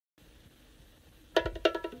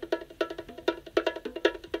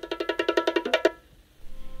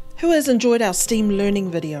Who has enjoyed our STEAM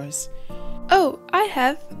learning videos? Oh, I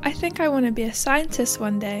have. I think I want to be a scientist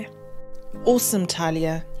one day. Awesome,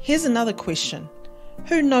 Talia. Here's another question.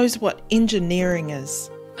 Who knows what engineering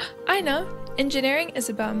is? I know. Engineering is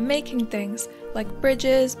about making things like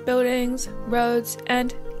bridges, buildings, roads,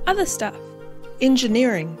 and other stuff.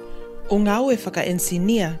 Engineering, o ngā oe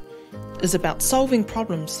whakaensinia, is about solving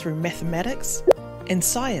problems through mathematics and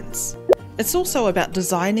science. It's also about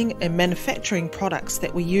designing and manufacturing products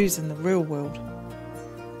that we use in the real world.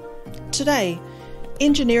 Today,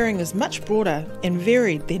 engineering is much broader and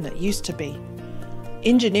varied than it used to be.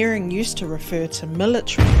 Engineering used to refer to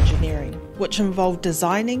military engineering, which involved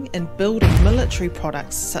designing and building military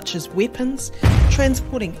products such as weapons,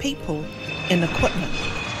 transporting people, and equipment.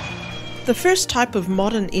 The first type of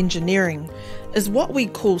modern engineering is what we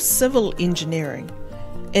call civil engineering,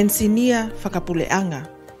 ensinia whakapuleanga.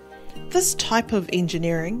 This type of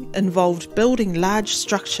engineering involved building large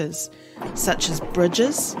structures such as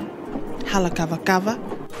bridges, halakavakava,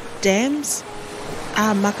 dams,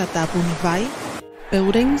 āmakatapuniwai,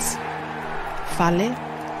 buildings, whale,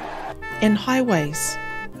 and highways,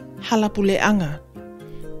 halapuleanga.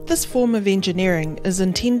 This form of engineering is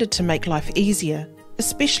intended to make life easier,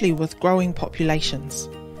 especially with growing populations.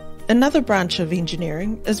 Another branch of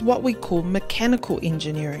engineering is what we call mechanical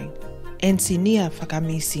engineering, ensinia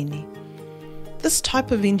whakamisini. This type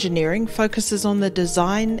of engineering focuses on the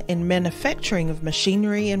design and manufacturing of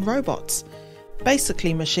machinery and robots,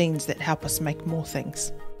 basically machines that help us make more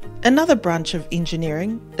things. Another branch of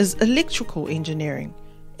engineering is electrical engineering,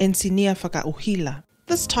 ensinia whakauhila.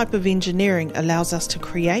 This type of engineering allows us to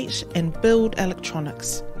create and build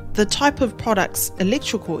electronics. The type of products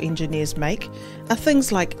electrical engineers make are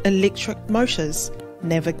things like electric motors,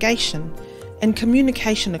 navigation, and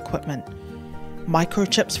communication equipment,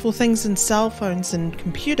 microchips for things in cell phones and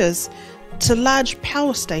computers, to large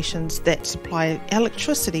power stations that supply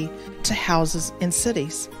electricity to houses and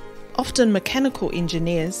cities. Often mechanical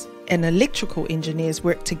engineers and electrical engineers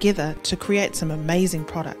work together to create some amazing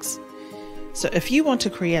products. So if you want to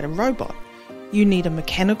create a robot, you need a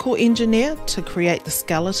mechanical engineer to create the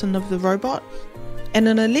skeleton of the robot and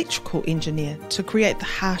an electrical engineer to create the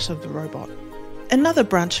heart of the robot. Another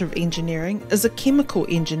branch of engineering is a chemical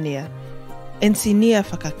engineer, ensinia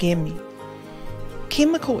whakakemi.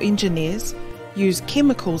 Chemical engineers use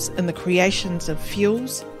chemicals in the creations of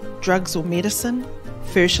fuels, drugs or medicine,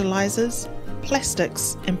 fertilizers,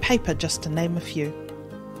 plastics, and paper, just to name a few.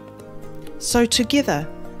 So together,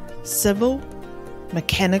 civil,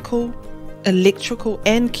 mechanical, electrical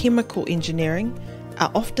and chemical engineering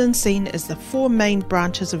are often seen as the four main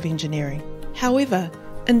branches of engineering. However,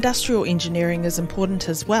 industrial engineering is important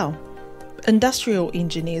as well. Industrial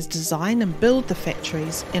engineers design and build the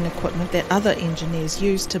factories and equipment that other engineers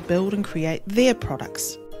use to build and create their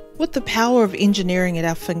products. With the power of engineering at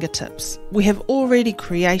our fingertips, we have already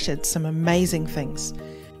created some amazing things.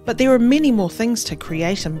 But there are many more things to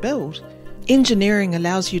create and build. Engineering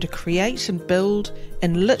allows you to create and build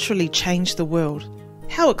and literally change the world.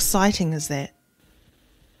 How exciting is that?